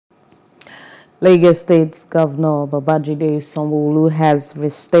Lagos State Governor Babajide Sanwo-Olu has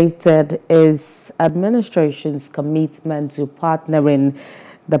restated his administration's commitment to partnering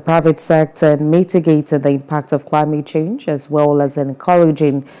the private sector and mitigating the impact of climate change, as well as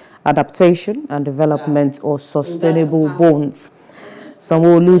encouraging adaptation and development of sustainable bonds.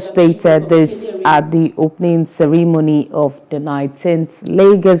 Sanwo-Olu stated this at the opening ceremony of the 19th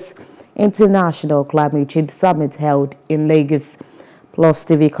Lagos International Climate Change Summit held in Lagos. Plus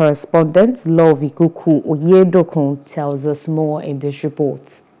TV correspondent Love Ikuku Oyedokun tells us more in this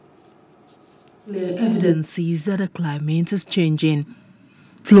report. Clear evidence is that the climate is changing.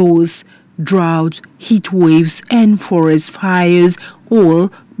 Floods, drought, heat waves and forest fires all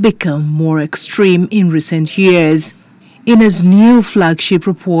become more extreme in recent years. In its new flagship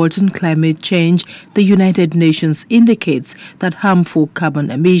report on climate change, the United Nations indicates that harmful carbon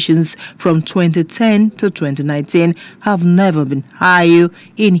emissions from 2010 to 2019 have never been higher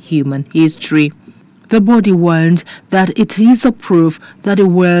in human history. The body warned that it is a proof that the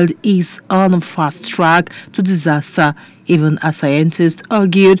world is on a fast track to disaster, even as scientists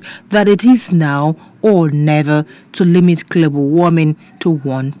argued that it is now or never to limit global warming to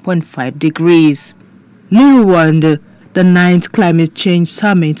 1.5 degrees. Little wonder the 9th Climate Change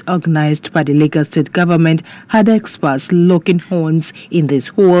Summit organized by the Lagos State government had experts locking horns in this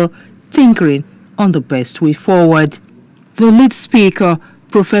hole, tinkering on the best way forward. The lead speaker,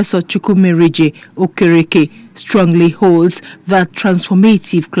 Professor Chukwumerije Okereke, strongly holds that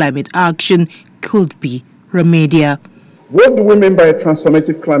transformative climate action could be remedial. What do we mean by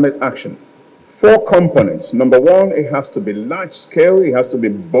transformative climate action? 4 components. Number 1, it has to be large scale, it has to be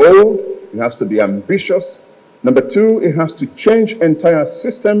bold, it has to be ambitious. Number 2, it has to change entire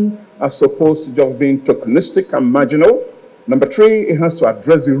system as opposed to just being tokenistic and marginal. Number 3, it has to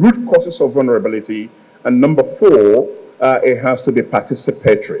address the root causes of vulnerability. And number 4, it has to be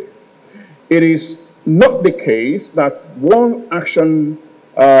participatory. It is not the case that one action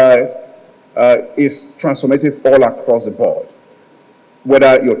is transformative all across the board.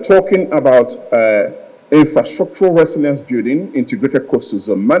 Whether you're talking about infrastructural resilience building, integrated coastal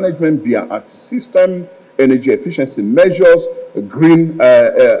zone management, BRT system, energy efficiency measures, green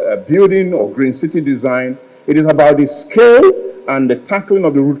building or green city design. It is about the scale and the tackling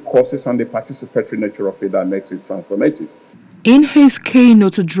of the root causes and the participatory nature of it that makes it transformative. In his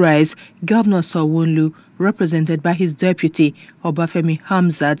keynote address, Governor Sanwo-Olu, represented by his deputy, Obafemi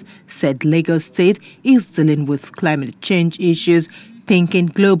Hamzat, said Lagos State is dealing with climate change issues, thinking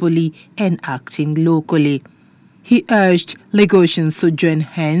globally and acting locally. He urged Lagosians to join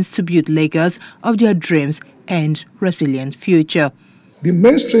hands to build Lagos of their dreams and resilient future. The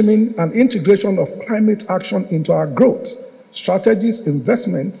mainstreaming and integration of climate action into our growth, strategies,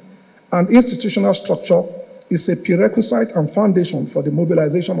 investment, and institutional structure is a prerequisite and foundation for the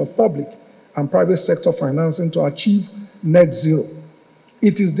mobilization of public and private sector financing to achieve net zero.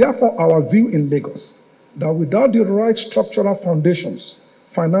 It is therefore our view in Lagos that without the right structural foundations,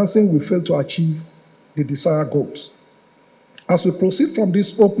 financing will fail to achieve the desired goals. As we proceed from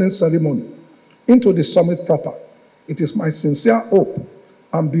this opening ceremony into the summit proper, it is my sincere hope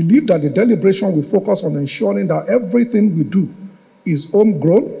and belief that the deliberation will focus on ensuring that everything we do is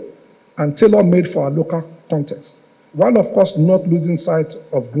homegrown and tailor-made for our local context, while of course not losing sight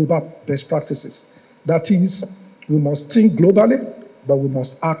of global best practices. That is, we must think globally, but we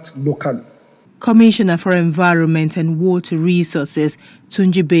must act locally. Commissioner for Environment and Water Resources,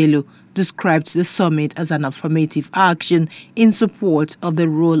 Tunji Bello, described the summit as an affirmative action in support of the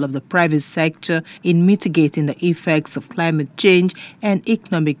role of the private sector in mitigating the effects of climate change and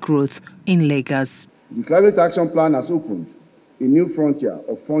economic growth in Lagos. The Climate Action Plan has opened a new frontier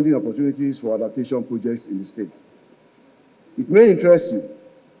of funding opportunities for adaptation projects in the state. It may interest you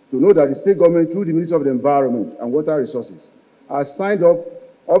to know that the state government, through the Ministry of the Environment and Water Resources, has signed up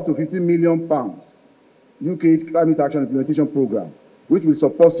to £50 million UK Climate Action Implementation Program, which will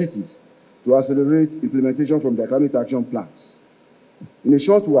support cities to accelerate implementation from their climate action plans. In a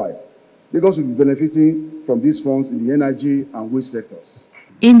short while, Lagos will be benefiting from these funds in the energy and waste sectors.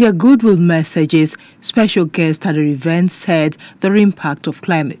 In their goodwill messages, special guests at the event said the impact of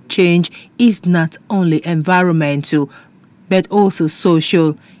climate change is not only environmental, but also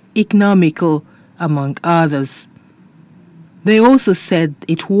social, economical, among others. They also said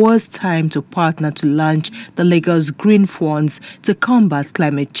it was time to partner to launch the Lagos Green Funds to combat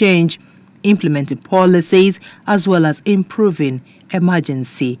climate change, implementing policies as well as improving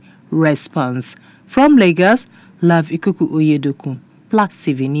emergency response. From Lagos, Love Ikuku Oyedokun, Plus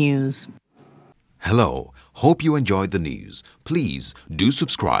TV News. Hello. Hope you enjoyed the news. Please do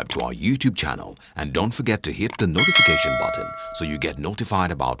subscribe to our YouTube channel and don't forget to hit the notification button so you get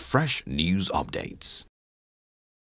notified about fresh news updates.